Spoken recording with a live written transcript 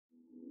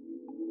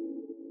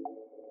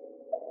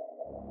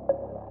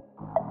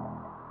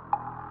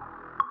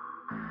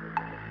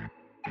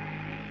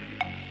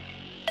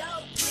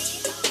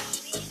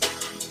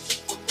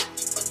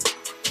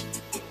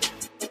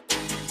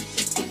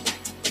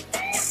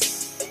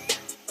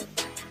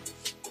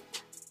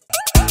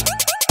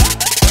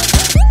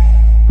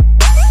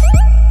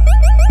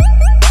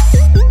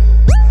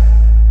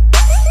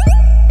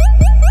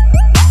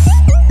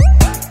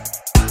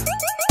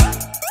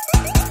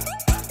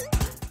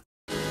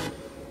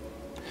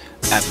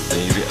Happy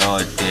baby all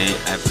day,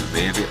 happy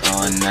baby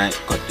all night.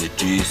 Got the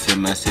juice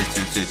in my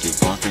system, so you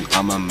won't think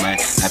I'm a man.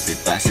 Happy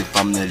passing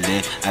from the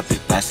left, happy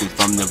passing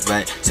from the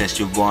right. Says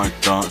you want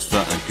dance, so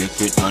I'm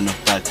gripping on the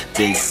fat.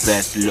 Big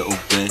fast, little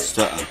waist,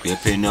 so I'm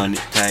gripping on it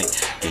tight.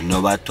 You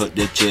know I took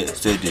the jet,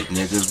 so these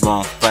niggas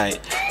won't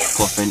fight.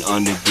 Puffing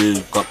on the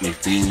roof, got me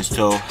feeling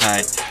so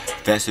high.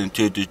 Fasting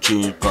to the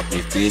tune, got me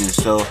feeling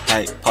so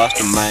high. Pass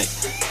the mic,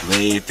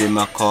 wave in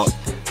my cup,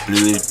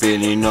 blue is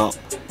billing up.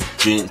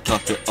 Drink,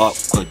 top it up,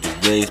 cause the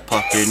rays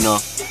popping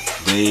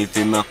off. Wave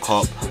in my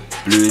cup,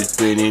 blue is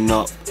burning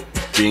up.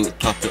 Drink,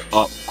 top it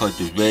up, cause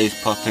the rays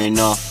popping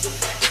off.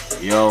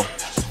 Yo,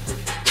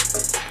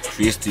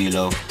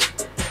 Freestyle.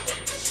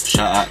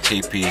 Shout out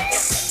KP,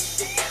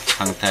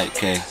 hang tight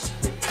K,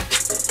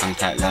 hang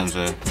tight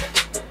Lanzo.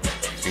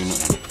 See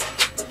nothing.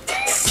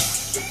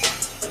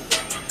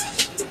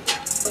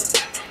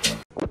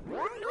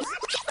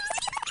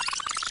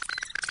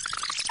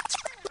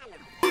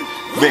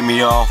 Ring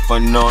me off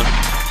unknown,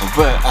 I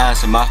won't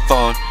answer my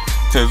phone.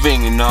 For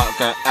ringing not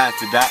gonna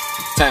answer that.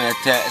 Send a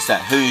text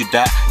like who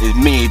that? It's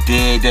me,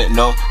 didn't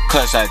know,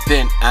 cause I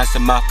didn't answer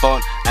my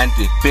phone. And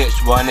this bitch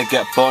wanna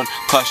get boned,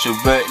 cause she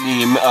won't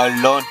leave me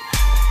alone.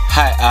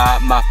 High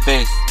out my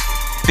face,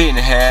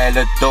 feeling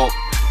hella dope.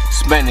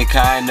 Smelling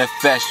kinda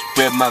fresh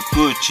with my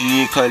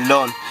Gucci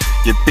cologne.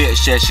 Your bitch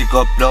said she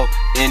got blow,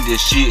 in the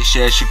sheet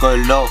said she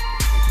got low.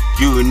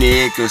 You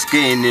niggas,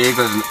 skinny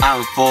niggas, and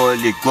I'm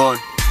fully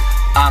grown.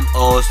 I'm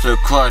also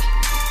crud,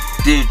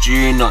 did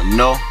you not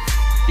know?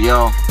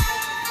 Yo,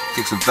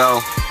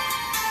 Tikzavell,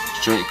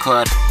 straight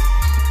crud.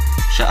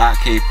 Shout out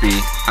KP,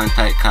 hang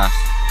tight cast,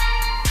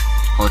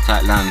 hold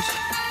tight lands.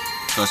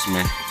 Trust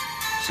me,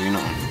 so you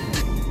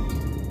know.